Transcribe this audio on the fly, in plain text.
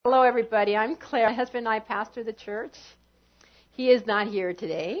Hello, everybody. I'm Clara. My husband and I pastor the church. He is not here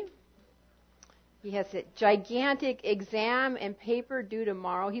today. He has a gigantic exam and paper due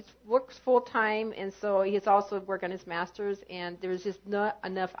tomorrow. He works full-time, and so he's also working on his master's, and there's just not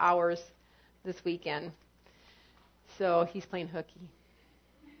enough hours this weekend. So he's playing hooky.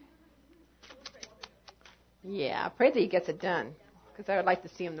 Yeah, I pray that he gets it done, because I would like to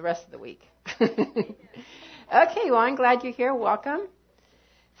see him the rest of the week. Okay, well, I'm glad you're here. Welcome.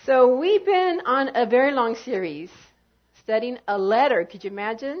 So we've been on a very long series studying a letter. Could you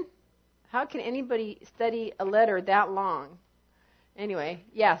imagine? How can anybody study a letter that long? Anyway,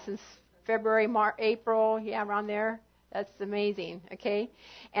 since February, March, April, around there. That's amazing, okay?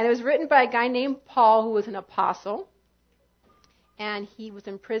 And it was written by a guy named Paul, who was an apostle. And he was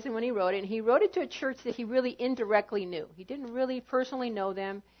in prison when he wrote it. And he wrote it to a church that he really indirectly knew. He didn't really personally know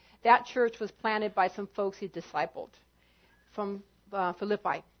them. That church was planted by some folks he discipled from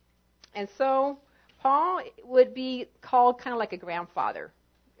Philippi. And so Paul would be called kind of like a grandfather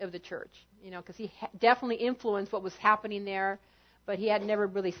of the church, because he definitely influenced what was happening there, but he had never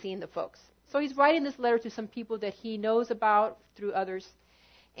really seen the folks. So he's writing this letter to some people that he knows about through others.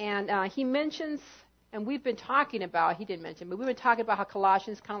 And he mentions, and we've been talking about, he didn't mention, but we've been talking about how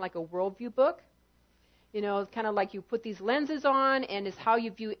Colossians is kind of like a worldview book. Kind of like you put these lenses on, and it's how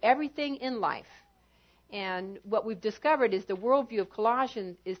you view everything in life. And what we've discovered is the worldview of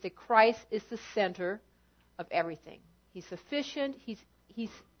Colossians is that Christ is the center of everything. He's sufficient. He's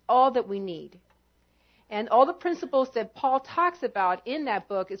all that we need. And all the principles that Paul talks about in that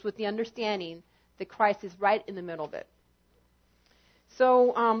book is with the understanding that Christ is right in the middle of it.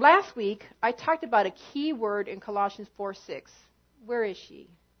 So last week, I talked about a key word in Colossians 4:6. Where is she?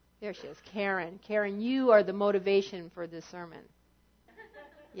 There she is, Karen. Karen, you are the motivation for this sermon.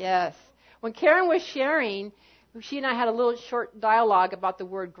 Yes. When Karen was sharing, she and I had a little short dialogue about the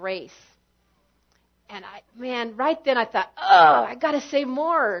word grace. And right then I thought, I got to say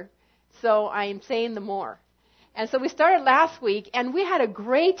more. So I'm saying the more. And so we started last week, and we had a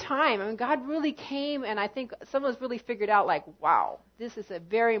great time. God really came, and I think some of us really figured out, wow, this is a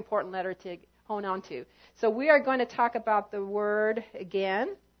very important letter to hone on to. So we are going to talk about the word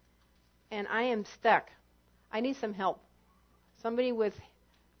again, and I am stuck. I need some help. Somebody with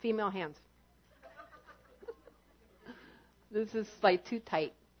female hands. This is too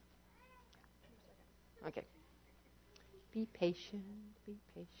tight. Okay. Be patient. Be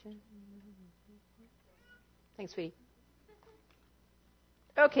patient. Thanks, sweetie.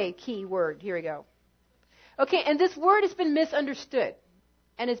 Okay, key word. Here we go. Okay, and this word has been misunderstood.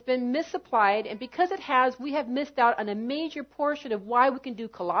 And it's been misapplied. And because it has, we have missed out on a major portion of why we can do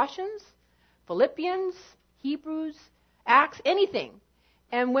Colossians, Philippians, Hebrews, Acts, anything.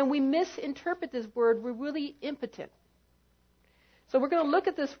 And when we misinterpret this word, we're really impotent. So we're going to look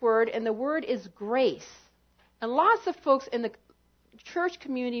at this word, and the word is grace. And lots of folks in the church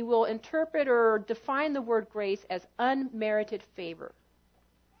community will interpret or define the word grace as unmerited favor.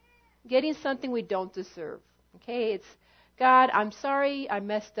 Getting something we don't deserve. Okay, it's, God, I'm sorry, I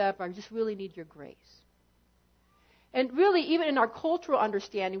messed up, I just really need your grace. And really, even in our cultural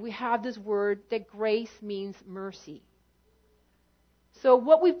understanding, we have this word that grace means mercy. So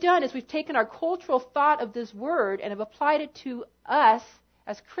what we've done is we've taken our cultural thought of this word and have applied it to us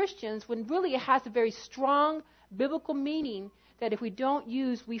as Christians when really it has a very strong biblical meaning that if we don't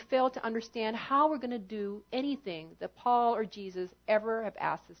use, we fail to understand how we're going to do anything that Paul or Jesus ever have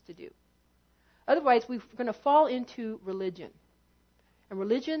asked us to do. Otherwise, we're going to fall into religion. And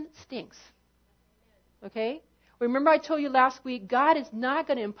religion stinks. Okay? Remember I told you last week, God is not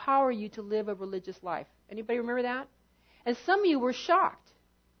going to empower you to live a religious life. Anybody remember that? And some of you were shocked.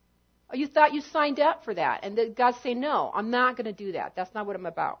 You thought you signed up for that. And that God's saying, no, I'm not going to do that. That's not what I'm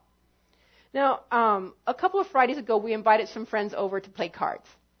about. Now, a couple of Fridays ago, we invited some friends over to play cards.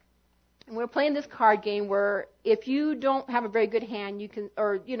 And we're playing this card game where if you don't have a very good hand, you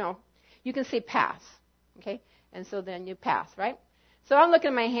can say pass. Okay? And so then you pass, right? So I'm looking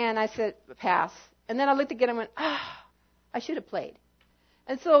at my hand, I said pass. And then I looked again and went, I should have played.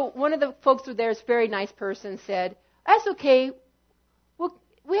 And so one of the folks who there is a very nice person said, that's okay.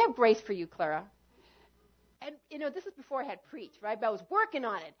 We have grace for you, Clara. And, this is before I had preached, right? But I was working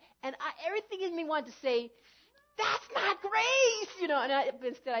on it. And everything in me wanted to say, that's not grace, but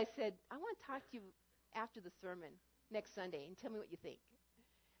instead I said, I want to talk to you after the sermon next Sunday and tell me what you think.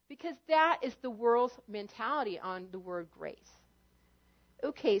 Because that is the world's mentality on the word grace.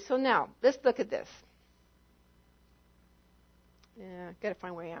 Okay, so now, let's look at this. Got to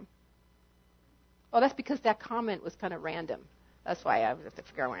find where I am. Oh, that's because that comment was kind of random. That's why I have to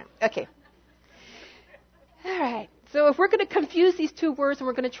figure out where I am. Okay. All right. So if we're going to confuse these two words, and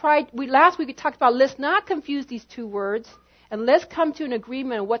we're going to try, last week we talked about let's not confuse these two words, and let's come to an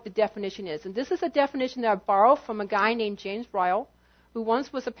agreement on what the definition is. And this is a definition that I borrowed from a guy named James Ryle, who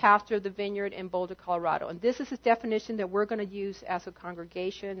once was a pastor of the Vineyard in Boulder, Colorado. And this is his definition that we're going to use as a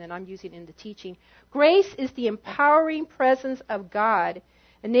congregation, and I'm using in the teaching. Grace is the empowering presence of God,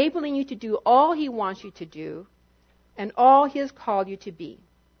 enabling you to do all He wants you to do, and all He has called you to be.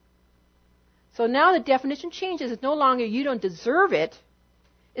 So now the definition changes. It's no longer you don't deserve it.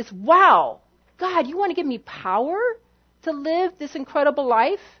 It's, wow, God, you want to give me power to live this incredible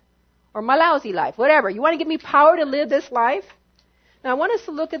life? Or my lousy life, whatever. You want to give me power to live this life? Now I want us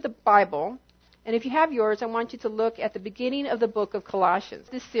to look at the Bible. And if you have yours, I want you to look at the beginning of the book of Colossians.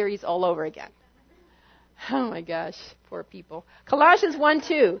 This series all over again. Oh my gosh, poor people. Colossians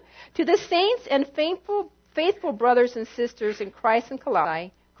 1:2. To the saints and faithful brothers and sisters in Christ in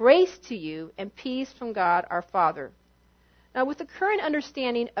Colossae, grace to you and peace from God our Father. Now, with the current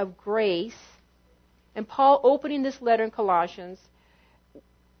understanding of grace, and Paul opening this letter in Colossians,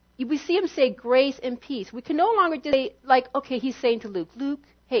 we see him say grace and peace. We can no longer just say, like, okay, he's saying to Luke, Luke,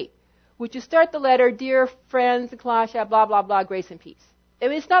 hey, would you start the letter, dear friends in Colossae, blah, blah, blah, grace and peace. I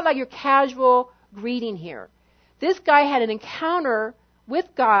mean, it's not like your casual greeting here. This guy had an encounter with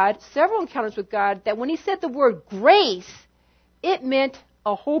God, several encounters with God, that when he said the word grace, it meant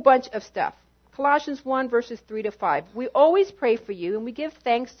a whole bunch of stuff. Colossians 1, verses 3 to 5. We always pray for you, and we give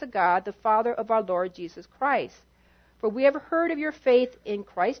thanks to God, the Father of our Lord Jesus Christ. For we have heard of your faith in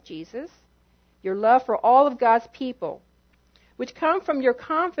Christ Jesus, your love for all of God's people, which come from your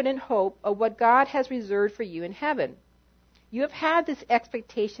confident hope of what God has reserved for you in heaven. You have had this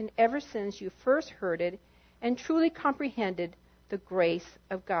expectation ever since you first heard it and truly comprehended the grace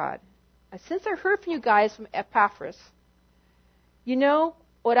of God. Since I heard from you guys from Epaphras, you know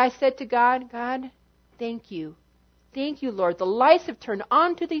what I said to God? God, thank you. Thank you, Lord. The lights have turned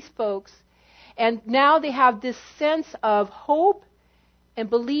on to these folks, and now they have this sense of hope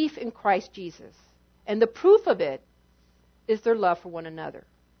and belief in Christ Jesus. And the proof of it is their love for one another.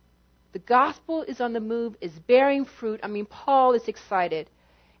 The gospel is on the move, is bearing fruit. I mean, Paul is excited,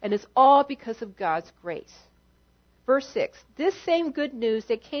 and it's all because of God's grace. Verse 6, this same good news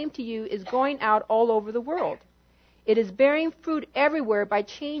that came to you is going out all over the world. It is bearing fruit everywhere by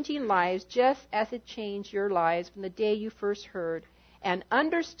changing lives just as it changed your lives from the day you first heard and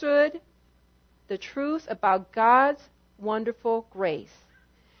understood the truth about God's wonderful grace.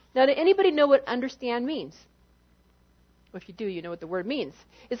 Now, did anybody know what understand means? Well, if you do, you know what the word means.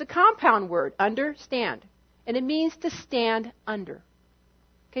 It's a compound word, understand. And it means to stand under.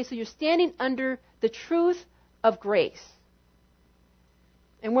 Okay, so you're standing under the truth of grace.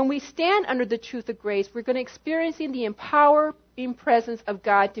 And when we stand under the truth of grace, we're going to experience the empowering presence of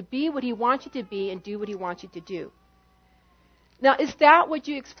God to be what He wants you to be and do what He wants you to do. Now, is that what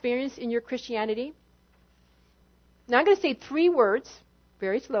you experience in your Christianity? Now, I'm going to say 3 words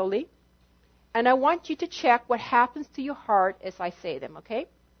very slowly, and I want you to check what happens to your heart as I say them, okay?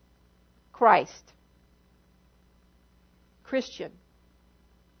 Christ. Christian.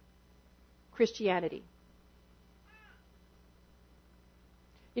 Christianity.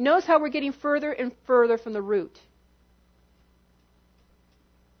 You notice how we're getting further and further from the root.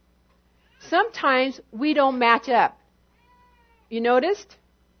 Sometimes we don't match up. You noticed?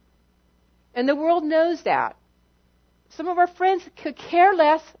 And the world knows that. Some of our friends could care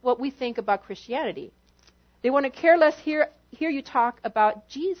less what we think about Christianity. They want to care less hear you talk about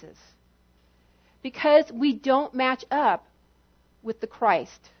Jesus. Because we don't match up with the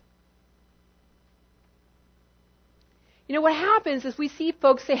Christ. You know, what happens is we see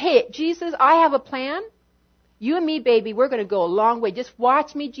folks say, hey, Jesus, I have a plan. You and me, baby, we're going to go a long way. Just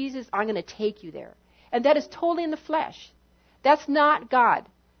watch me, Jesus. I'm going to take you there. And that is totally in the flesh. That's not God.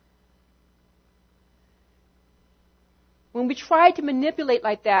 When we try to manipulate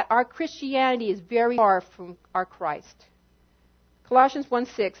like that, our Christianity is very far from our Christ. Colossians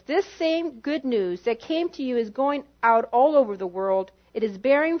 1:6, this same good news that came to you is going out all over the world. It is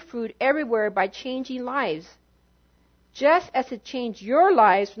bearing fruit everywhere by changing lives. Just as it changed your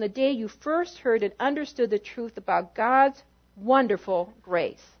lives from the day you first heard and understood the truth about God's wonderful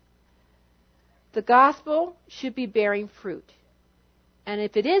grace. The gospel should be bearing fruit. And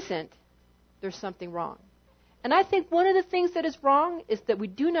if it isn't, there's something wrong. And I think one of the things that is wrong is that we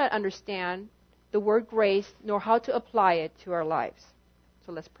do not understand the word grace nor how to apply it to our lives.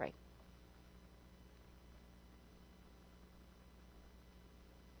 So let's pray.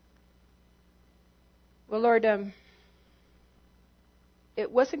 Well, Lord, it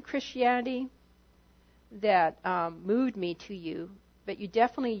wasn't Christianity that moved me to you, but you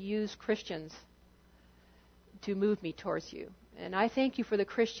definitely used Christians to move me towards you. And I thank you for the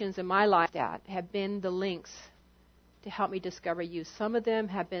Christians in my life that have been the links to help me discover you. Some of them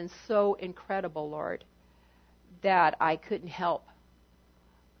have been so incredible, Lord, that I couldn't help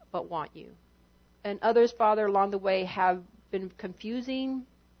but want you. And others, Father, along the way have been confusing.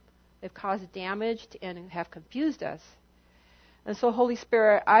 They've caused damage and have confused us. And so, Holy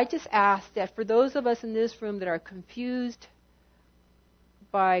Spirit, I just ask that for those of us in this room that are confused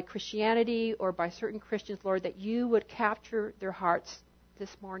by Christianity or by certain Christians, Lord, that you would capture their hearts this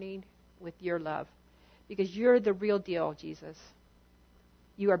morning with your love. Because you're the real deal, Jesus.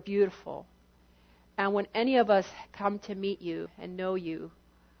 You are beautiful. And when any of us come to meet you and know you,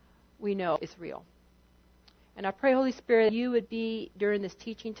 we know it's real. And I pray, Holy Spirit, that you would be, during this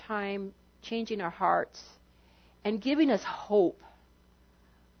teaching time, changing our hearts and giving us hope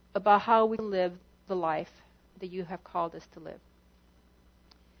about how we can live the life that you have called us to live.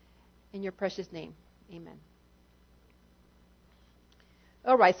 In your precious name, amen.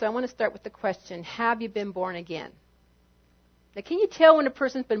 All right, so I want to start with the question, have you been born again? Now, can you tell when a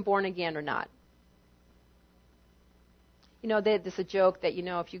person's been born again or not? You know, there's a joke that,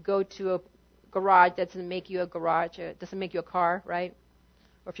 if you go to a garage, that doesn't make you a garage. It doesn't make you a car, right?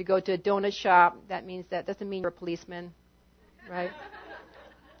 Or if you go to a donut shop, that doesn't mean you're a policeman, right?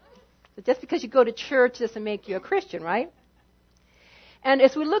 So just because you go to church doesn't make you a Christian, right? And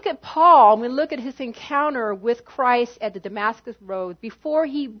as we look at Paul, we look at his encounter with Christ at the Damascus Road, before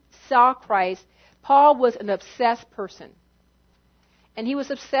he saw Christ, Paul was an obsessed person. And he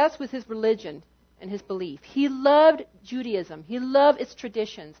was obsessed with his religion and his belief. He loved Judaism. He loved its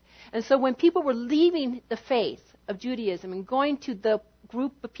traditions. And so when people were leaving the faith of Judaism and going to the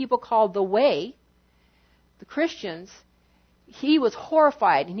group of people called the Way, the Christians, he was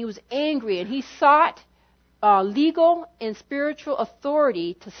horrified and he was angry and he sought legal and spiritual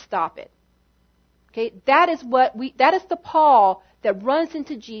authority to stop it. Okay, that is the Paul that runs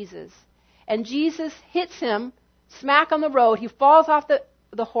into Jesus, and Jesus hits him smack on the road. He falls off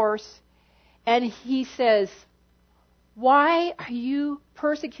the horse, and he says, "Why are you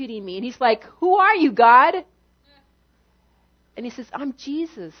persecuting me?" And he's like, "Who are you, God?" And he says, "I'm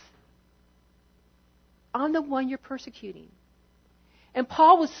Jesus. I'm the one you're persecuting." And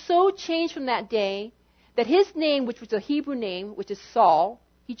Paul was so changed from that day that his name, which was a Hebrew name, which is Saul,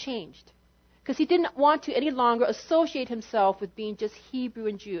 he changed. Because he didn't want to any longer associate himself with being just Hebrew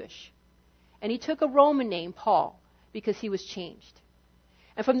and Jewish. And he took a Roman name, Paul, because he was changed.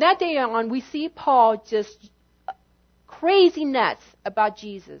 And from that day on, we see Paul just crazy nuts about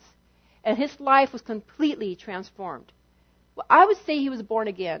Jesus. And his life was completely transformed. Well, I would say he was born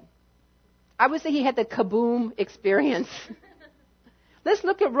again. I would say he had the kaboom experience. Let's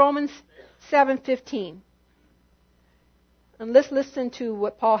look at Romans 7:15. And let's listen to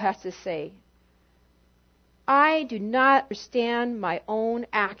what Paul has to say. I do not understand my own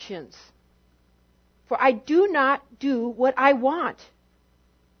actions, for I do not do what I want,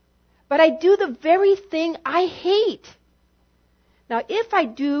 but I do the very thing I hate. Now, if I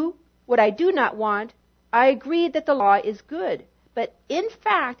do what I do not want, I agree that the law is good. But in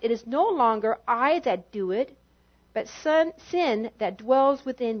fact, it is no longer I that do it, but sin that dwells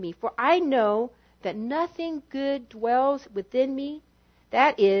within me. For I know that nothing good dwells within me,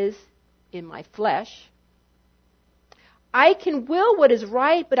 that is, in my flesh. I can will what is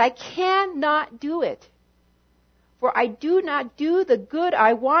right, but I cannot do it. For I do not do the good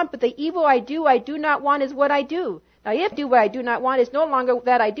I want, but the evil I do not want is what I do. Now, if I do what I do not want, it's no longer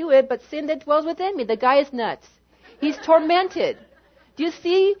that I do it, but sin that dwells within me. The guy is nuts. He's tormented. Do you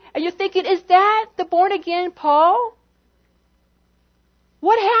see? And you're thinking, is that the born-again Paul?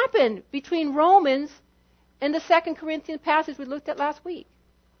 What happened between Romans and the 2 Corinthians passage we looked at last week?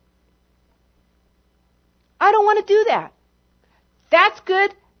 I don't want to do that. That's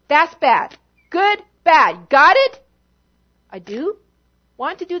good, that's bad. Good, bad. Got it? I do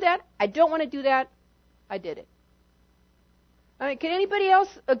want to do that. I don't want to do that. I did it. All right, can anybody else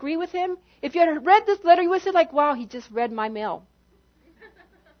agree with him? If you had read this letter, you would say like, wow, he just read my mail.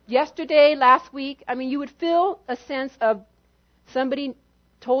 Yesterday, last week, you would feel a sense of somebody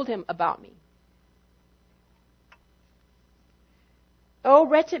told him about me. Oh,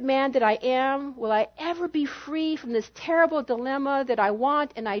 wretched man that I am, will I ever be free from this terrible dilemma that I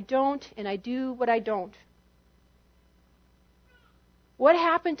want and I don't, and I do what I don't? What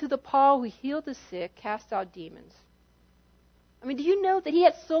happened to the Paul who healed the sick, cast out demons? Do you know that he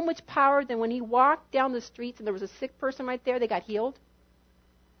had so much power that when he walked down the streets and there was a sick person right there, they got healed?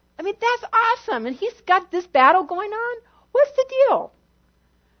 That's awesome. And he's got this battle going on? What's the deal?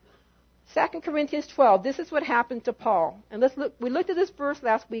 2 Corinthians 12, this is what happened to Paul. And let's look. We looked at this verse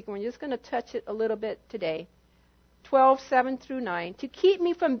last week, and we're just going to touch it a little bit today. 12:7 through 9. To keep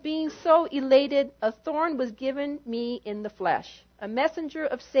me from being so elated, a thorn was given me in the flesh, a messenger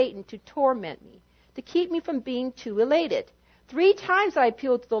of Satan to torment me, to keep me from being too elated. 3 times I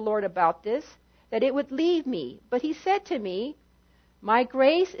appealed to the Lord about this, that it would leave me. But he said to me, my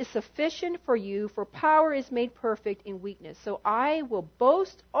grace is sufficient for you, for power is made perfect in weakness. So I will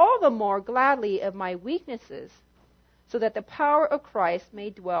boast all the more gladly of my weaknesses, so that the power of Christ may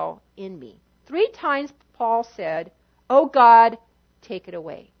dwell in me. 3 times Paul said, oh God, take it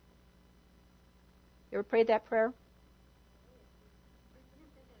away. You ever prayed that prayer?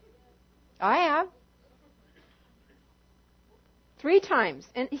 I have. 3 times.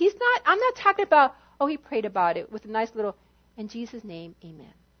 And I'm not talking about, oh, he prayed about it with a nice little, in Jesus' name,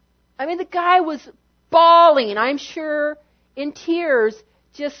 amen. I mean, the guy was bawling, I'm sure, in tears,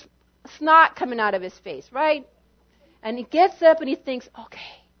 just snot coming out of his face, right? And he gets up and he thinks, okay,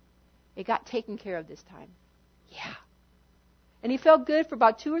 it got taken care of this time. Yeah. And he felt good for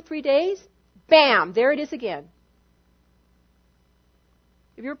about 2 or 3 days. Bam, there it is again.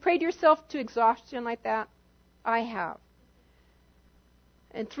 Have you ever prayed yourself to exhaustion like that? I have.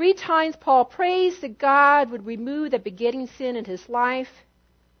 And 3 times Paul prays that God would remove the begetting sin in his life,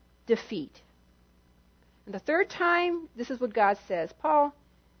 defeat. And the 3rd time, this is what God says, Paul,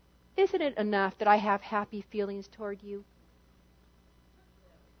 isn't it enough that I have happy feelings toward you?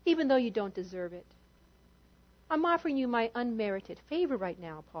 Even though you don't deserve it. I'm offering you my unmerited favor right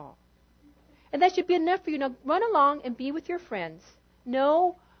now, Paul. And that should be enough for you. Now run along and be with your friends.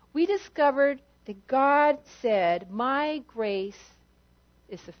 No, we discovered that God said, my grace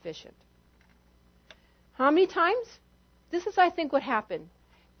is sufficient. How many times? This is, I think, what happened.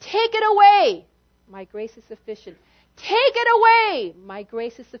 Take it away. My grace is sufficient. Take it away. My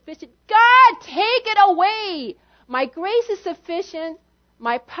grace is sufficient. God, take it away. My grace is sufficient.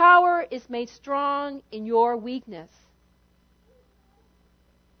 My power is made strong in your weakness.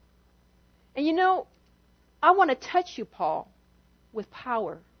 And you know, I want to touch you, Paul, with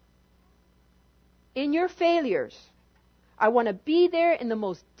power. In your failures, I want to be there in the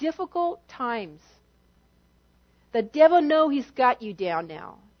most difficult times. The devil knows he's got you down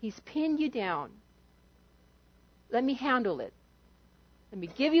now. He's pinned you down. Let me handle it. Let me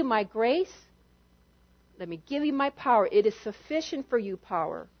give you my grace. Let me give you my power. It is sufficient for you,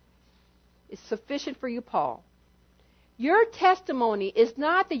 power. It's sufficient for you, Paul. Your testimony is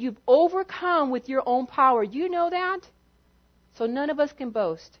not that you've overcome with your own power. You know that? So none of us can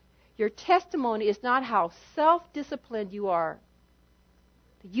boast. Your testimony is not how self-disciplined you are.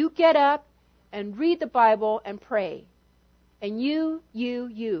 You get up and read the Bible and pray. And you.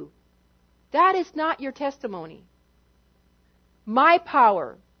 That is not your testimony. My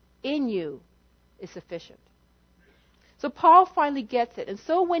power in you is sufficient. So Paul finally gets it. And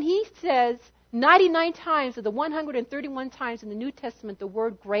so when he says 99 times of the 131 times in the New Testament the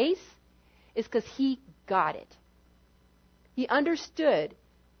word grace, is because he got it. He understood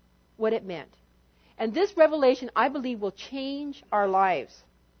what it meant. And this revelation, I believe, will change our lives.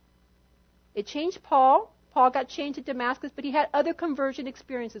 It changed Paul. Paul got changed at Damascus, but he had other conversion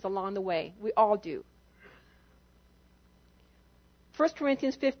experiences along the way. We all do. 1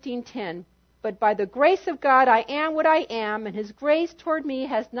 Corinthians 15:10, but by the grace of God I am what I am, and his grace toward me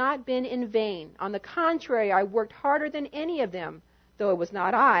has not been in vain. On the contrary, I worked harder than any of them, though it was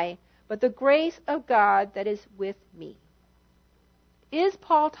not I, but the grace of God that is with me. Is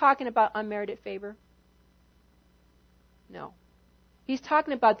Paul talking about unmerited favor? No. He's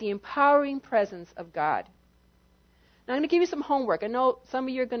talking about the empowering presence of God. Now I'm going to give you some homework. I know some of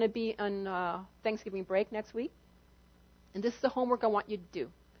you are going to be on Thanksgiving break next week. And this is the homework I want you to do.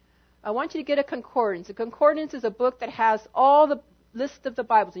 I want you to get a concordance. A concordance is a book that has all the list of the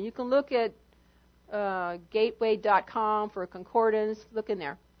Bibles. And you can look at gateway.com for a concordance. Look in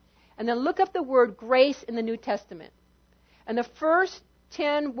there. And then look up the word grace in the New Testament. And the first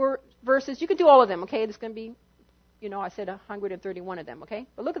 10 verses, you can do all of them, okay? There's going to be, I said 131 of them, okay?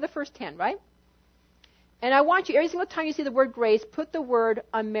 But look at the first 10, right? And I want you, every single time you see the word grace, put the word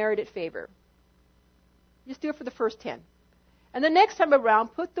unmerited favor. Just do it for the first 10. And the next time around,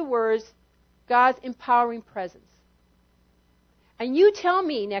 put the words God's empowering presence. And you tell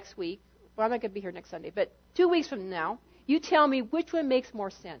me next week, well, I'm not going to be here next Sunday, but 2 weeks from now, you tell me which one makes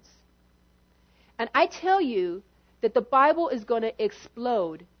more sense. And I tell you that the Bible is going to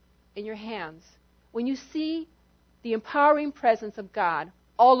explode in your hands when you see the empowering presence of God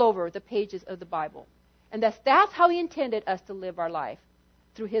all over the pages of the Bible. And that's how he intended us to live our life,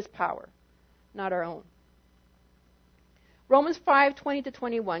 through his power, not our own. Romans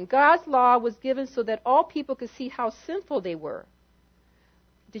 5:20-21. God's law was given so that all people could see how sinful they were.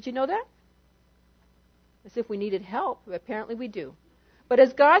 Did you know that? As if we needed help, but apparently we do. But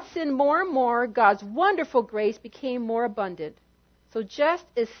as God sinned more and more, God's wonderful grace became more abundant. So just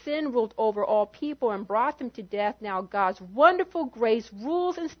as sin ruled over all people and brought them to death, now God's wonderful grace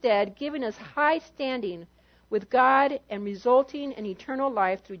rules instead, giving us high standing with God and resulting in eternal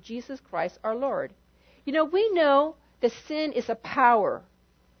life through Jesus Christ our Lord. You know, we know that sin is a power.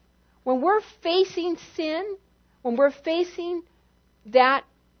 When we're facing sin, when we're facing that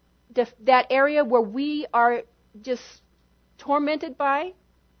area where we are just tormented by,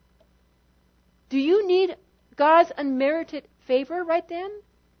 do you need God's unmerited favor right then?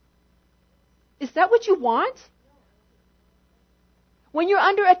 Is that what you want? When you're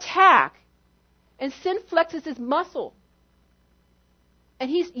under attack and sin flexes his muscle and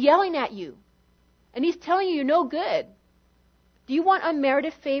he's yelling at you and he's telling you you're no good, do you want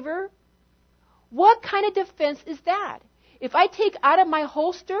unmerited favor? What kind of defense is that? If I take out of my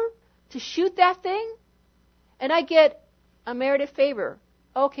holster to shoot that thing and I get unmerited favor,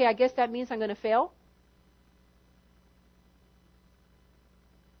 okay, I guess that means I'm going to fail?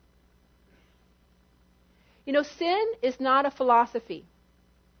 You know, sin is not a philosophy.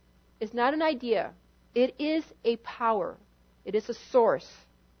 It's not an idea. It is a power. It is a source.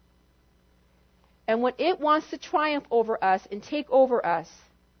 And when it wants to triumph over us and take over us,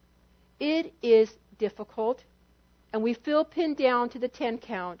 it is difficult, and we feel pinned down to the 10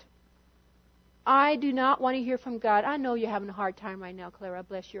 count. I do not want to hear from God. I know you're having a hard time right now, Clara.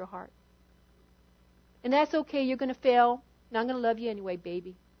 Bless your heart. And that's okay. You're going to fail, and I'm going to love you anyway,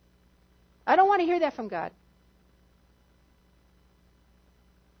 baby. I don't want to hear that from God.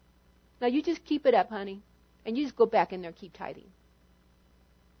 Now, you just keep it up, honey, and you just go back in there and keep tithing.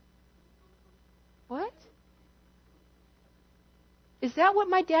 What? Is that what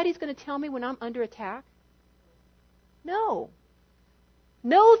my daddy's going to tell me when I'm under attack? No.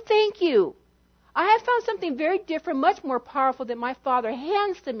 No, thank you. I have found something very different, much more powerful that my Father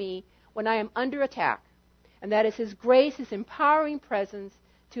hands to me when I am under attack. And that is His grace, His empowering presence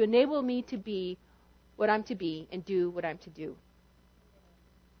to enable me to be what I'm to be and do what I'm to do.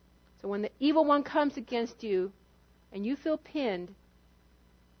 So when the evil one comes against you and you feel pinned,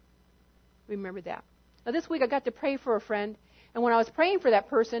 remember that. Now this week I got to pray for a friend, and when I was praying for that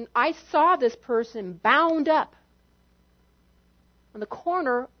person, I saw this person bound up on the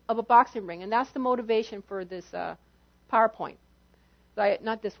corner of a boxing ring, and that's the motivation for this PowerPoint.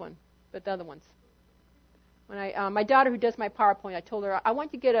 Not this one, but the other ones. When my daughter who does my PowerPoint, I told her, I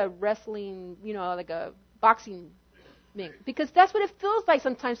want you to get a wrestling, like a boxing ring, because that's what it feels like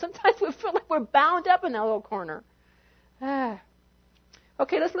sometimes. Sometimes we feel like we're bound up in that little corner.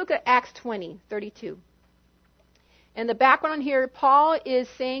 Okay, let's look at Acts 20:32. In the background here, Paul is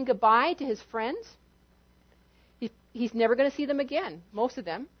saying goodbye to his friends. He's never going to see them again, most of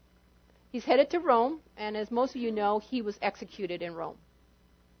them. He's headed to Rome, and as most of you know, he was executed in Rome.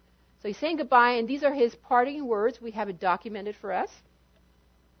 So he's saying goodbye, and these are his parting words. We have it documented for us.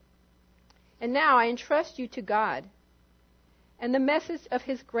 And now I entrust you to God and the message of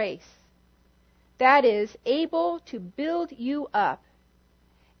His grace, that is, able to build you up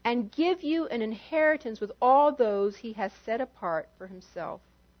and give you an inheritance with all those He has set apart for Himself.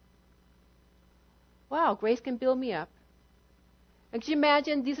 Wow, grace can build me up. And can you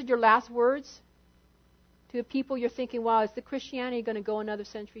imagine these are your last words to the people you're thinking, wow, is the Christianity going to go another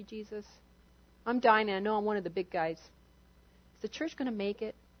century, Jesus? I'm dying and I know I'm one of the big guys. Is the church going to make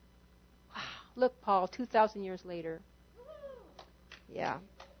it? Wow, look, Paul, 2,000 years later. Yeah.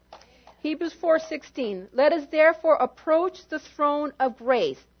 Hebrews 4:16. Let us therefore approach the throne of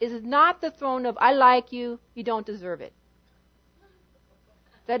grace. It is not the throne of, I like you, you don't deserve it.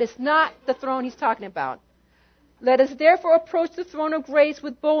 That is not the throne he's talking about. Let us therefore approach the throne of grace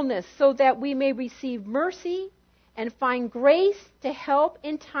with boldness, so that we may receive mercy and find grace to help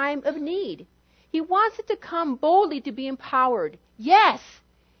in time of need. He wants it to come boldly to be empowered. Yes,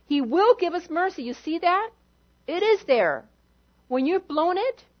 He will give us mercy. You see that? It is there. When you've blown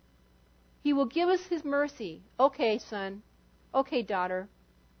it, He will give us His mercy. Okay, son. Okay, daughter.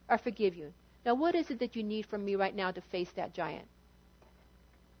 I forgive you. Now, what is it that you need from me right now to face that giant?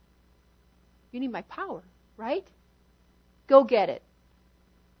 You need my power, right? Go get it.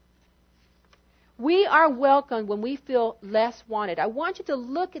 We are welcomed when we feel less wanted. I want you to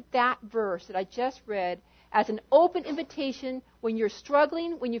look at that verse that I just read as an open invitation when you're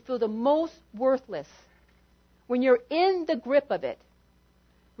struggling, when you feel the most worthless, when you're in the grip of it.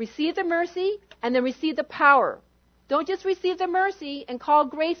 Receive the mercy and then receive the power. Don't just receive the mercy and call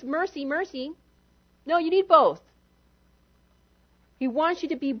grace mercy, mercy. No, you need both. He wants you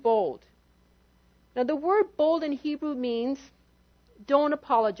to be bold. Now, the word bold in Hebrew means don't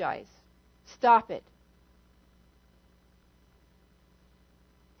apologize. Stop it.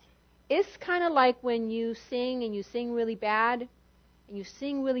 It's kind of like when you sing and you sing really bad and you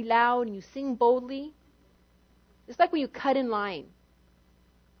sing really loud and you sing boldly. It's like when you cut in line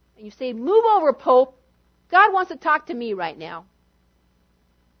and you say, move over, Pope. God wants to talk to me right now.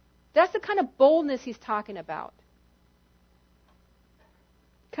 That's the kind of boldness he's talking about.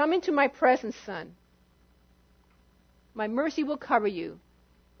 Come into my presence, son. My mercy will cover you,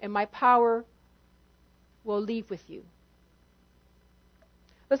 and my power will leave with you.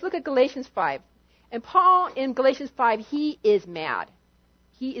 Let's look at Galatians 5. And Paul, in Galatians 5, he is mad.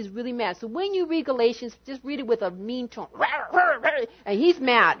 He is really mad. So when you read Galatians, just read it with a mean tone. And he's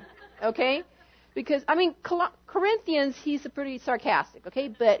mad, okay? Because, Corinthians, he's pretty sarcastic, okay?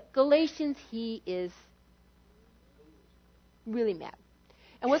 But Galatians, he is really mad.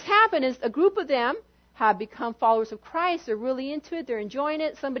 And what's happened is a group of them have become followers of Christ. They're really into it. They're enjoying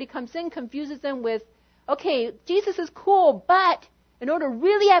it. Somebody comes in, confuses them with, okay, Jesus is cool, but in order to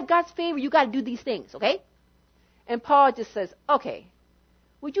really have God's favor, you got to do these things, okay? And Paul just says, okay,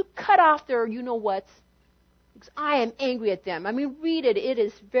 would you cut off their you-know-whats? Because I am angry at them. Read it. It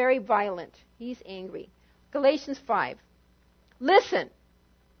is very violent. He's angry. Galatians 5. Listen,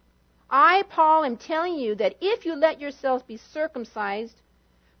 I, Paul, am telling you that if you let yourselves be circumcised,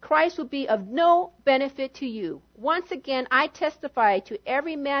 Christ will be of no benefit to you. Once again, I testify to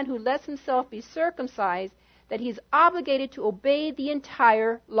every man who lets himself be circumcised that he's obligated to obey the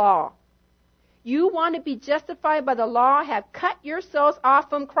entire law. You want to be justified by the law, have cut yourselves off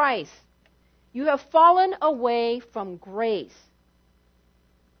from Christ. You have fallen away from grace.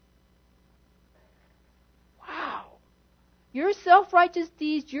 Wow. Your self-righteous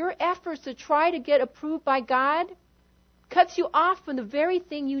deeds, your efforts to try to get approved by God, cuts you off from the very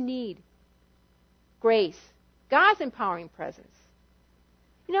thing you need. Grace. God's empowering presence.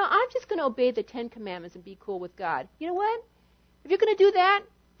 I'm just going to obey the 10 Commandments and be cool with God. You know what? If you're going to do that,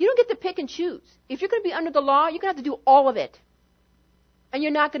 you don't get to pick and choose. If you're going to be under the law, you're going to have to do all of it. And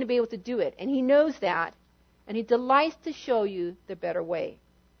you're not going to be able to do it. And he knows that. And he delights to show you the better way.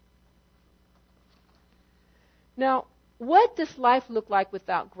 Now, what does life look like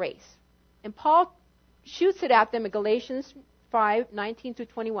without grace? And Paul shoots it at them in Galatians 5:19 through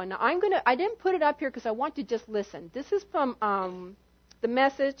 21. Now, I didn't put it up here because I want to just listen. This is from the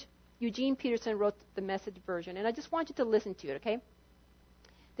Message. Eugene Peterson wrote the Message version, and I just want you to listen to it, okay?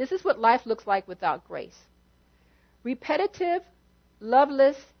 This is what life looks like without grace. Repetitive,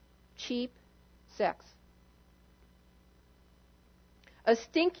 loveless, cheap sex. A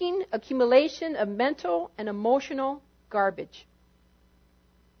stinking accumulation of mental and emotional garbage.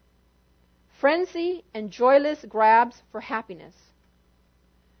 Frenzy and joyless grabs for happiness.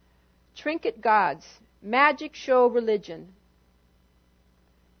 Trinket gods, magic show religion.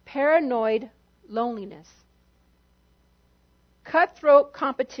 Paranoid loneliness. Cutthroat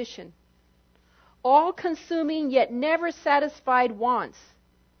competition. All-consuming yet never satisfied wants.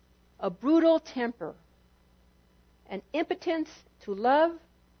 A brutal temper. An impotence to love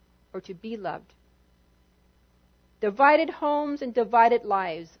or to be loved. Divided homes and divided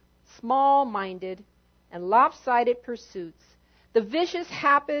lives. Small-minded and lopsided pursuits. The vicious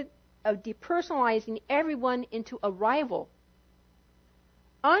habit of depersonalizing everyone into a rival.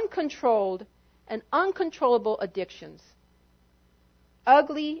 Uncontrolled and uncontrollable addictions.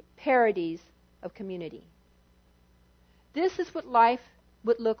 Ugly parodies of community. This is what life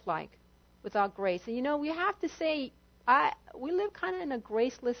would look like without grace. And we have to say, we live kind of in a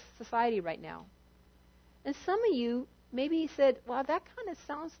graceless society right now. And some of you maybe said, well, that kind of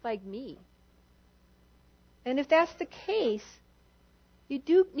sounds like me. And if that's the case, you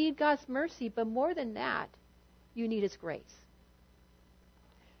do need God's mercy, but more than that, you need His grace.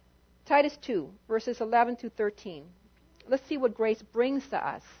 Titus 2, verses 11 to 13. Let's see what grace brings to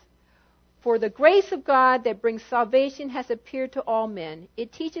us. For the grace of God that brings salvation has appeared to all men.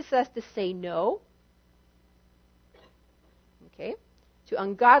 It teaches us to say no, to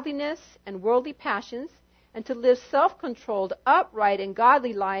ungodliness and worldly passions, and to live self-controlled, upright, and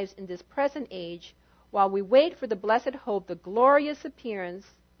godly lives in this present age, while we wait for the blessed hope, the glorious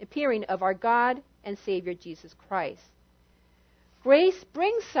appearing of our God and Savior Jesus Christ. Grace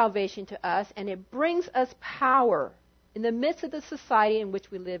brings salvation to us, and it brings us power in the midst of the society in which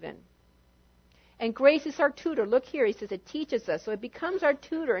we live in. And grace is our tutor. Look here, he says it teaches us. So it becomes our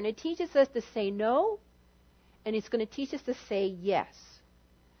tutor, and it teaches us to say no, and it's going to teach us to say yes.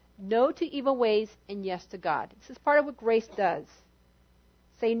 No to evil ways and yes to God. This is part of what grace does.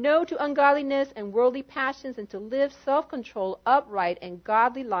 Say no to ungodliness and worldly passions, and to live self-controlled, upright, and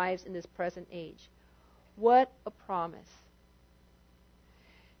godly lives in this present age. What a promise.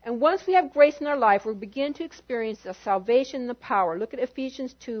 And once we have grace in our life, we begin to experience the salvation and the power. Look at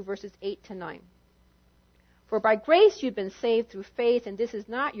Ephesians 2, verses 8 to 9. For by grace you've been saved through faith, and this is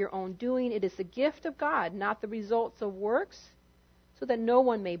not your own doing. It is the gift of God, not the results of works, so that no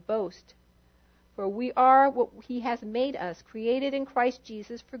one may boast. For we are what he has made us, created in Christ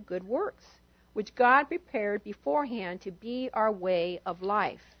Jesus for good works, which God prepared beforehand to be our way of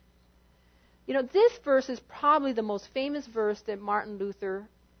life. You know, this verse is probably the most famous verse that Martin Luther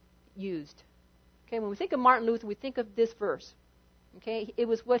used. Okay, when we think of Martin Luther, we think of this verse. Okay, it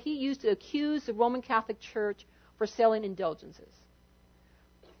was what he used to accuse the Roman Catholic Church for selling indulgences.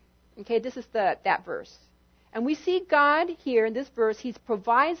 Okay, this is that verse. And we see God here in this verse. He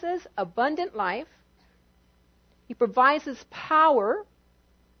provides us abundant life. He provides us power.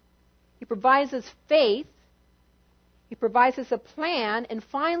 He provides us faith. He provides us a plan. And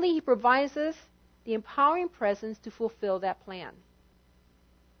finally, he provides us the empowering presence to fulfill that plan.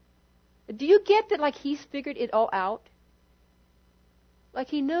 Do you get that, like, he's figured it all out? Like,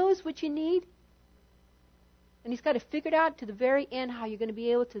 he knows what you need? And he's got it figured out to the very end how you're going to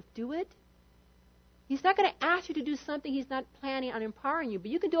be able to do it? He's not going to ask you to do something he's not planning on empowering you.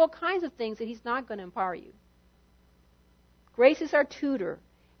 But you can do all kinds of things that he's not going to empower you. Grace is our tutor.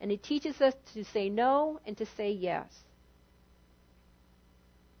 And it teaches us to say no and to say yes.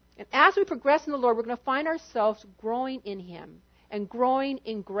 And as we progress in the Lord, we're going to find ourselves growing in him and growing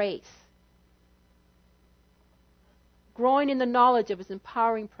in grace. Growing in the knowledge of his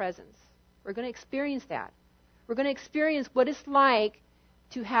empowering presence. We're going to experience that. We're going to experience what it's like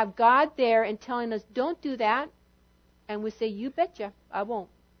to have God there and telling us, don't do that. And we say, you betcha, I won't.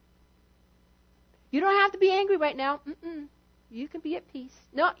 You don't have to be angry right now. You can be at peace.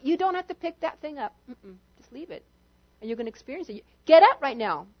 No, you don't have to pick that thing up. Just leave it. And you're going to experience it. Get up right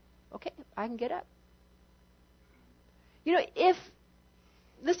now. Okay, I can get up. You know,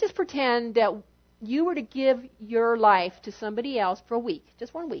 let's just pretend that you were to give your life to somebody else for a week,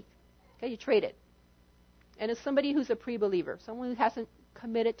 just 1 week. Okay, you trade it. And it's somebody who's a pre-believer, someone who hasn't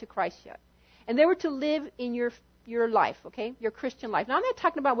committed to Christ yet. And they were to live in your life, okay, your Christian life. Now, I'm not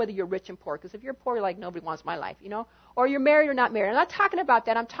talking about whether you're rich and poor, because if you're poor, you're like, nobody wants my life, you know, or you're married or not married. I'm not talking about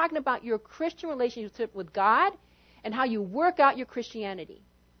that. I'm talking about your Christian relationship with God and how you work out your Christianity.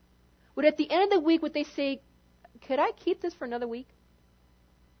 But at the end of the week, would they say, could I keep this for another week?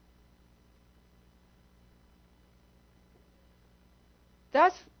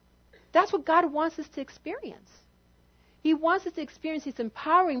 That's what God wants us to experience. He wants us to experience his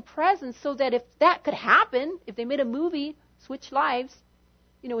empowering presence so that if that could happen, if they made a movie, Switch Lives,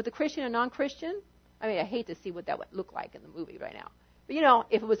 you know, with a Christian and non-Christian, I mean, I hate to see what that would look like in the movie right now. But, you know,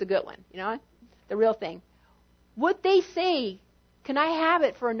 if it was a good one, you know, the real thing. Would they say, can I have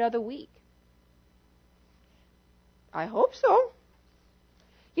it for another week? I hope so.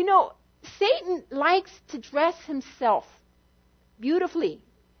 You know, Satan likes to dress himself beautifully,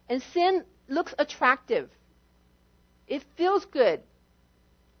 and sin looks attractive. It feels good.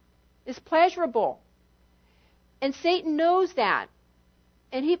 It's pleasurable. And Satan knows that.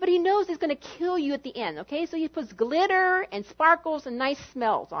 But he knows he's going to kill you at the end, okay? So he puts glitter and sparkles and nice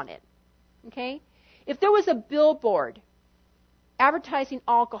smells on it, okay? If there was a billboard advertising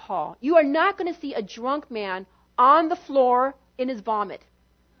alcohol, you are not going to see a drunk man on the floor in his vomit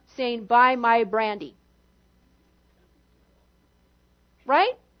saying, buy my brandy.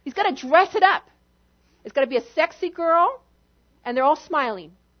 Right? He's got to dress it up. It's got to be a sexy girl, and they're all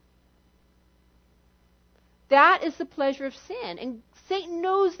smiling. That is the pleasure of sin, and Satan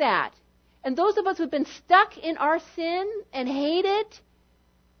knows that. And those of us who've been stuck in our sin and hate it,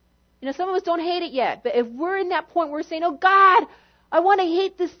 you know, some of us don't hate it yet, but if we're in that point where we're saying, oh God, I want to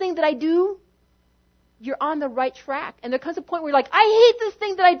hate this thing that I do, you're on the right track. And there comes a point where you're like, I hate this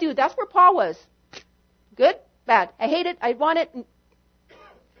thing that I do. That's where Paul was. Good? Bad. I hate it. I want it.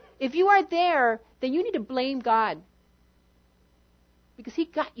 If you are there, then you need to blame God. Because he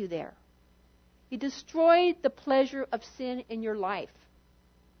got you there. He destroyed the pleasure of sin in your life.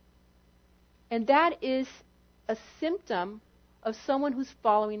 And that is a symptom of someone who's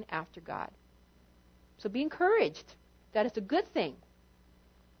following after God. So be encouraged. That is a good thing.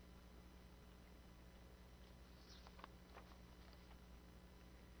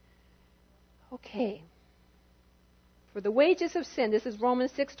 Okay. For the wages of sin, this is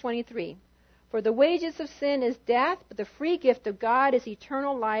Romans 6:23. For the wages of sin is death, but the free gift of God is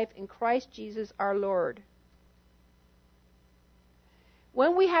eternal life in Christ Jesus our Lord.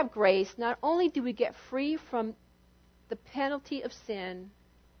 When we have grace, not only do we get free from the penalty of sin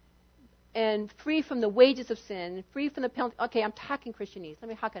and free from the wages of sin, free from the penalty. Okay, I'm talking Christianese.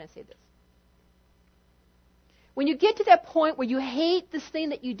 How can I say this? When you get to that point where you hate this thing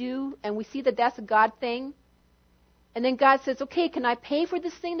that you do, and we see that that's a God thing, and then God says, okay, can I pay for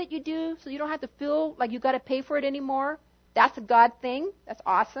this thing that you do so you don't have to feel like you got to pay for it anymore? That's a God thing. That's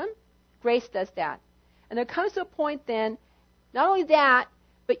awesome. Grace does that. And there comes to a point then, not only that,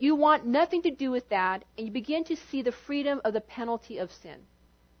 but you want nothing to do with that, and you begin to see the freedom of the penalty of sin.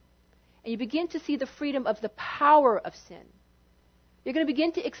 And you begin to see the freedom of the power of sin. You're going to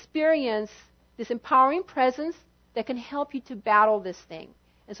begin to experience this empowering presence that can help you to battle this thing.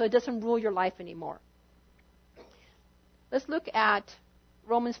 And so it doesn't rule your life anymore. Let's look at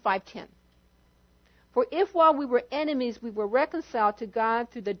Romans 5:10. For if while we were enemies we were reconciled to God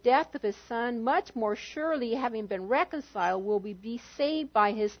through the death of his Son, much more surely, having been reconciled, will we be saved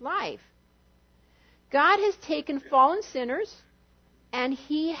by his life. God has taken fallen sinners and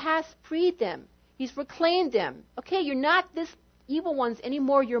he has freed them. He's reclaimed them. Okay, you're not this evil ones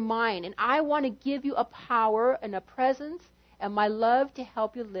anymore, you're mine. And I want to give you a power and a presence and my love to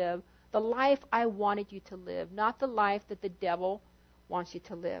help you live the life I wanted you to live, not the life that the devil wants you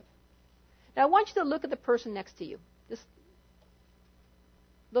to live. Now I want you to look at the person next to you. Just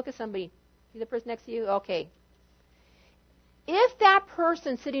look at somebody. See the person next to you? Okay. If that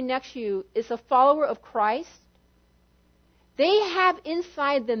person sitting next to you is a follower of Christ, they have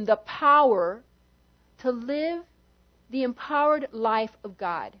inside them the power to live the empowered life of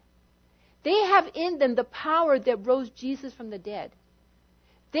God. They have in them the power that rose Jesus from the dead.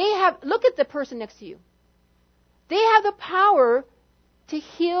 Look at the person next to you. They have the power to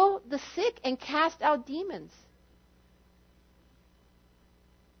heal the sick and cast out demons.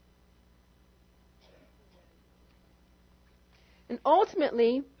 And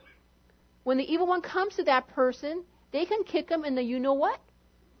ultimately, when the evil one comes to that person, they can kick him in the you-know-what.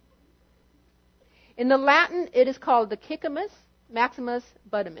 In the Latin, it is called the kickamus, maximus,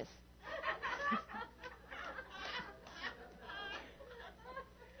 buttimus.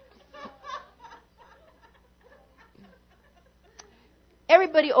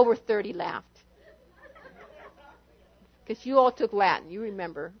 Everybody over 30 laughed. Because you all took Latin, you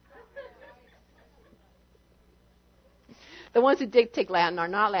remember. The ones who did take Latin are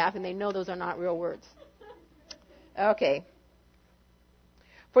not laughing. They know those are not real words. Okay.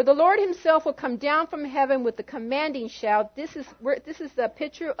 For the Lord himself will come down from heaven with the commanding shout. This is the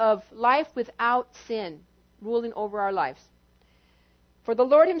picture of life without sin ruling over our lives. For the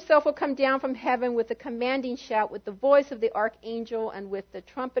Lord himself will come down from heaven with a commanding shout, with the voice of the archangel, and with the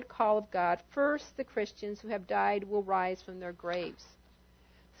trumpet call of God. First, the Christians who have died will rise from their graves.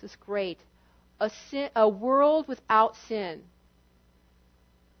 This is great. A world without sin.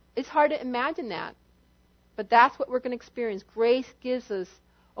 It's hard to imagine that, but that's what we're going to experience. Grace gives us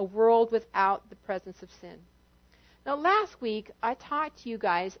a world without the presence of sin. Now, last week, I talked to you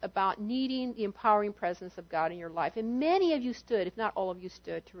guys about needing the empowering presence of God in your life. And many of you stood, if not all of you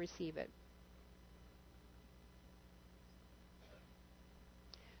stood, to receive it.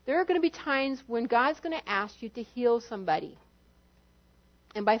 There are going to be times when God's going to ask you to heal somebody.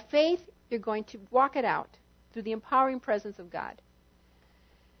 And by faith, you're going to walk it out through the empowering presence of God.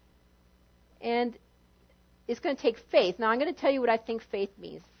 And it's going to take faith. Now, I'm going to tell you what I think faith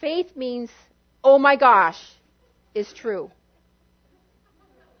means. Faith means, oh my gosh, is true.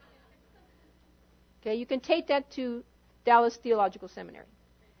 Okay, you can take that to Dallas Theological Seminary.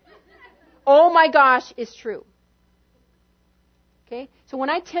 Oh my gosh, is true. Okay, so when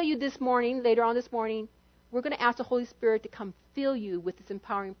I tell you this morning, later on this morning, we're going to ask the Holy Spirit to come fill you with this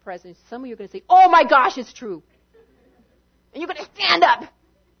empowering presence. Some of you are going to say, oh my gosh, it's true. And you're going to stand up.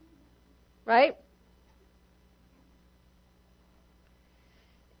 Right?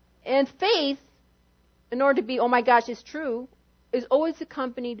 And faith, in order to be, oh my gosh, it's true, is always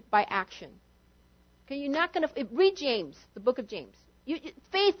accompanied by action. Okay, you're not going to read James, the book of James.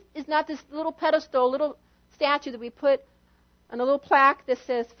 Faith is not this little pedestal, little statue that we put on a little plaque that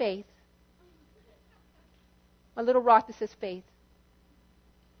says faith. A little rock that says faith.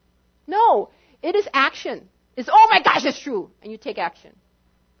 No, it is action. It's, oh my gosh, it's true. And you take action.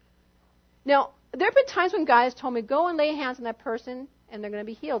 Now, there have been times when God has told me, go and lay hands on that person and they're going to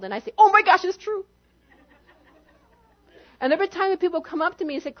be healed. And I say, oh my gosh, it's true. And there have been times when people come up to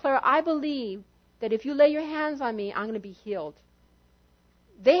me and say, Clara, I believe that if you lay your hands on me, I'm going to be healed.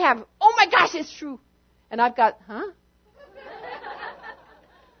 They have, oh my gosh, it's true. And I've got, huh?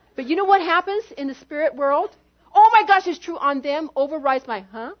 But you know what happens in the spirit world? Oh my gosh, it's true on them overrides my,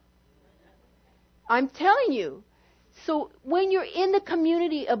 huh? I'm telling you. So when you're in the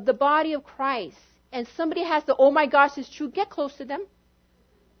community of the body of Christ and somebody has the, oh my gosh, it's true, get close to them.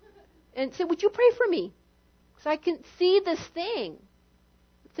 And say, would you pray for me? So I can see this thing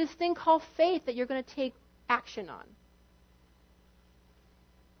called faith that you're going to take action on.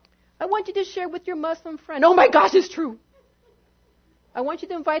 I want you to share with your Muslim friend. Oh my gosh, it's true. I want you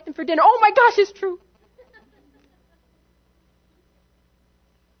to invite them for dinner. Oh my gosh, it's true.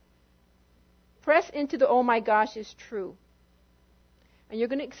 Press into the oh my gosh, it's true. And you're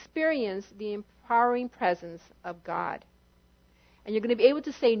going to experience the empowering presence of God. And you're going to be able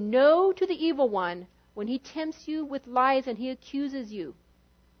to say no to the evil one when he tempts you with lies and he accuses you.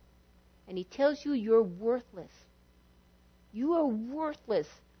 And he tells you you're worthless. You are worthless.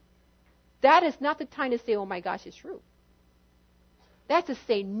 That is not the time to say, oh my gosh, it's true. That's to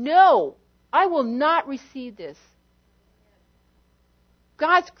say, no, I will not receive this.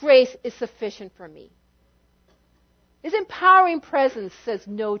 God's grace is sufficient for me. His empowering presence says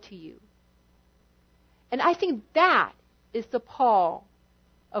no to you. And I think that is the Paul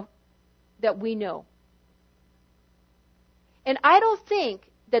that we know. And I don't think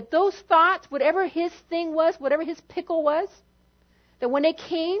that those thoughts, whatever his thing was, whatever his pickle was, that when they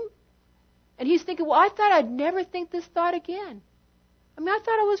came, and he's thinking, well, I thought I'd never think this thought again. I mean, I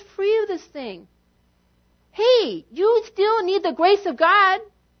thought I was free of this thing. Hey, you still need the grace of God,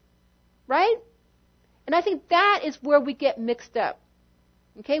 right? And I think that is where we get mixed up.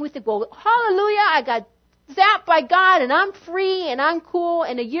 Okay, we think, well, hallelujah, I got zapped by God, and I'm free, and I'm cool,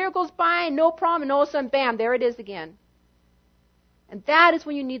 and a year goes by, and no problem, and all of a sudden, bam, there it is again. And that is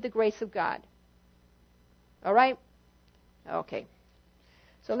when you need the grace of God. All right? Okay.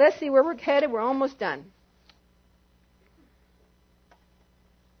 So let's see where we're headed. We're almost done.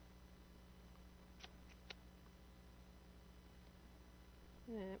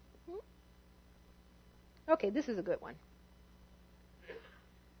 Okay, this is a good one.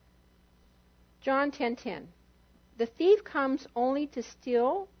 John 10:10. The thief comes only to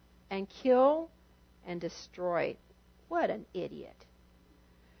steal and kill and destroy. What an idiot.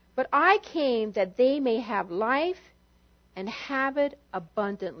 But I came that they may have life and have it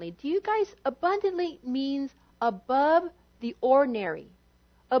abundantly. Do you guys, abundantly means above the ordinary,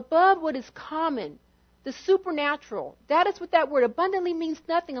 above what is common, the supernatural. That is what that word abundantly means,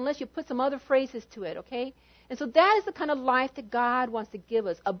 nothing unless you put some other phrases to it, okay? And so that is the kind of life that God wants to give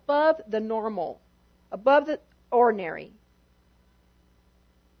us, above the normal, above the ordinary.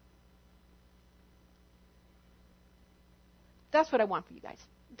 That's what I want for you guys.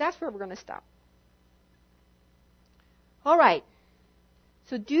 That's where we're going to stop. All right.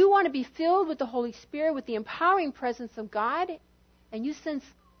 So do you want to be filled with the Holy Spirit, with the empowering presence of God, and you sense,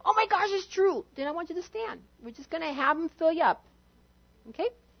 oh my gosh, it's true, then I want you to stand. We're just going to have him fill you up. Okay?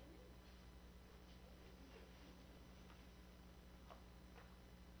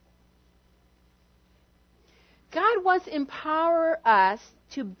 God wants to empower us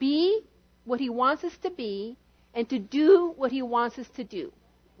to be what he wants us to be and to do what he wants us to do.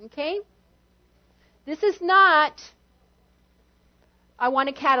 Okay? This is not, I want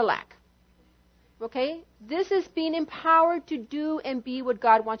a Cadillac. Okay? This is being empowered to do and be what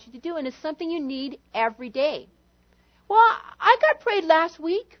God wants you to do, and it's something you need every day. Well, I got prayed last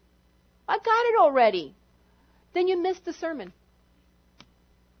week. I got it already. Then you missed the sermon.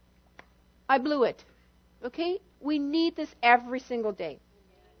 I blew it. Okay? We need this every single day.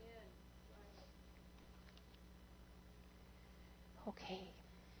 Okay.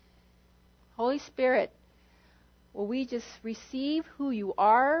 Holy Spirit, will we just receive who you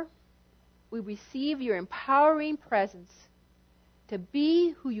are? We receive your empowering presence to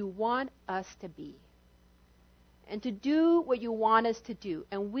be who you want us to be and to do what you want us to do.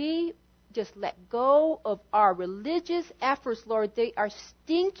 And we just let go of our religious efforts, Lord. They are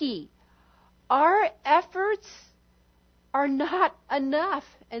stinky. Our efforts are not enough,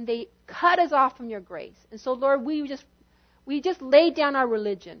 and they cut us off from your grace. And so, Lord, we just lay down our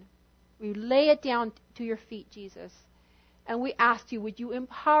religion. We lay it down to your feet, Jesus. And we ask you, would you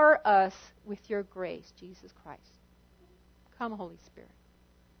empower us with your grace, Jesus Christ? Come, Holy Spirit.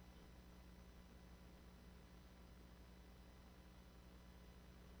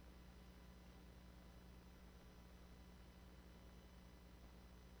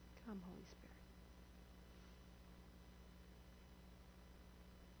 Come, Holy Spirit.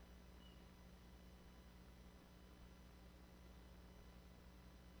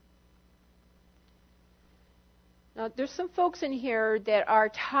 Now, there's some folks in here that are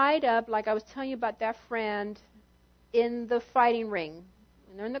tied up, like I was telling you about that friend, in the fighting ring.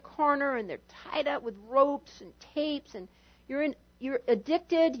 And they're in the corner, and they're tied up with ropes and tapes, and you're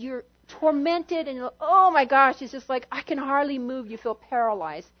addicted, you're tormented, and you're like, oh my gosh, it's just like, I can hardly move. You feel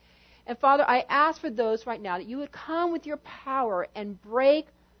paralyzed. And Father, I ask for those right now that you would come with your power and break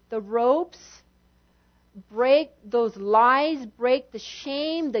the ropes, break those lies, break the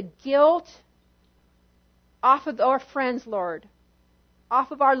shame, the guilt, off of our friends, Lord,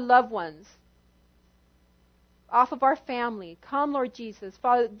 off of our loved ones, off of our family. Come, Lord Jesus.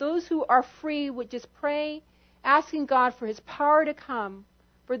 Father, those who are free would just pray, asking God for his power to come.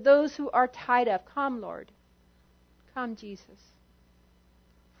 For those who are tied up, come, Lord. Come, Jesus.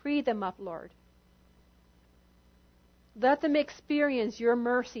 Free them up, Lord. Let them experience your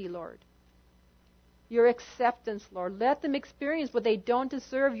mercy, Lord. Your acceptance, Lord. Let them experience what they don't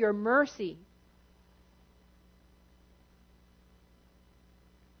deserve, your mercy.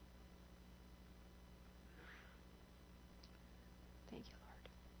 Thank you, Lord.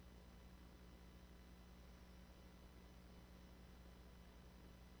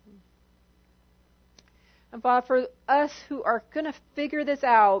 And Father, for us who are going to figure this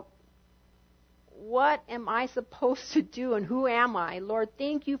out, what am I supposed to do and who am I? Lord,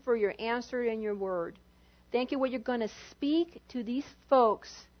 thank you for your answer and your word. Thank you what you're going to speak to these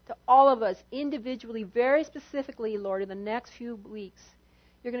folks, to all of us individually, very specifically, Lord, in the next few weeks.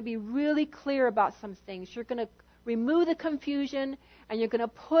 You're going to be really clear about some things. You're going to remove the confusion, and you're going to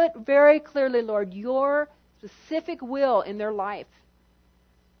put very clearly, Lord, your specific will in their life.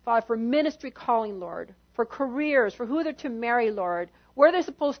 Father, for ministry calling, Lord, for careers, for who they're to marry, Lord, where they're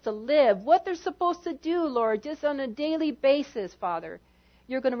supposed to live, what they're supposed to do, Lord, just on a daily basis, Father.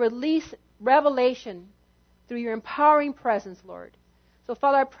 You're going to release revelation through your empowering presence, Lord. So,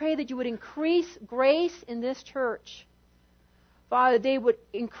 Father, I pray that you would increase grace in this church. Father, they would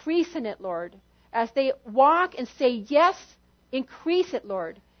increase in it, Lord. As they walk and say yes, increase it,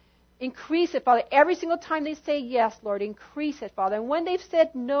 Lord. Increase it, Father. Every single time they say yes, Lord, increase it, Father. And when they've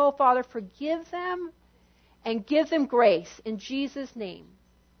said no, Father, forgive them and give them grace in Jesus' name.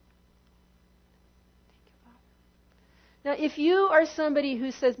 Thank you, Father. Now, if you are somebody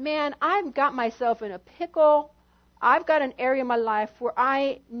who says, man, I've got myself in a pickle, I've got an area in my life where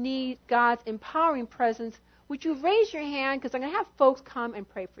I need God's empowering presence, would you raise your hand? Because I'm going to have folks come and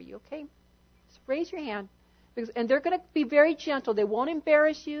pray for you, okay? Just raise your hand. And they're going to be very gentle. They won't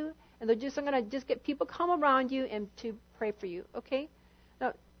embarrass you. And I'm going to just get people come around you and to pray for you, okay?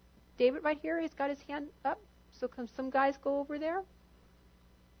 Now, David right here, he's got his hand up. So can some guys go over there?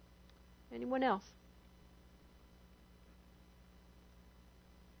 Anyone else?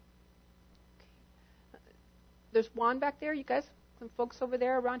 Okay. There's Juan back there. You guys, some folks over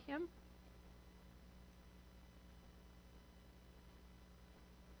there around him?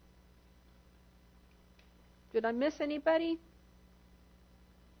 Did I miss anybody?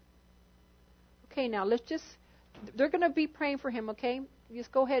 Okay, now let's just, they're going to be praying for him, okay?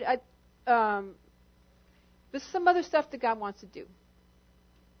 Just go ahead. There's some other stuff that God wants to do.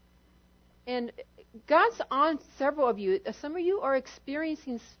 And God's on several of you. Some of you are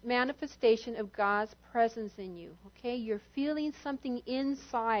experiencing manifestation of God's presence in you, okay? You're feeling something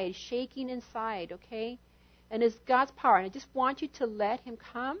inside, shaking inside, okay? And it's God's power. And I just want you to let him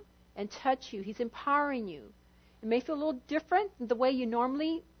come and touch you. He's empowering you. It may feel a little different than the way you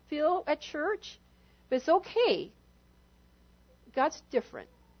normally feel at church, but it's okay. God's different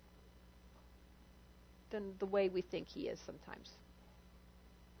than the way we think he is sometimes.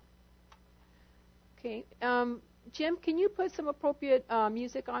 Okay. Jim, can you put some appropriate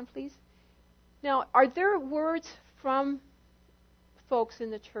music on, please? Now, are there words from folks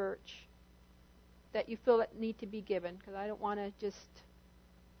in the church that you feel that need to be given? Because I don't want to just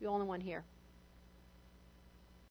be the only one here.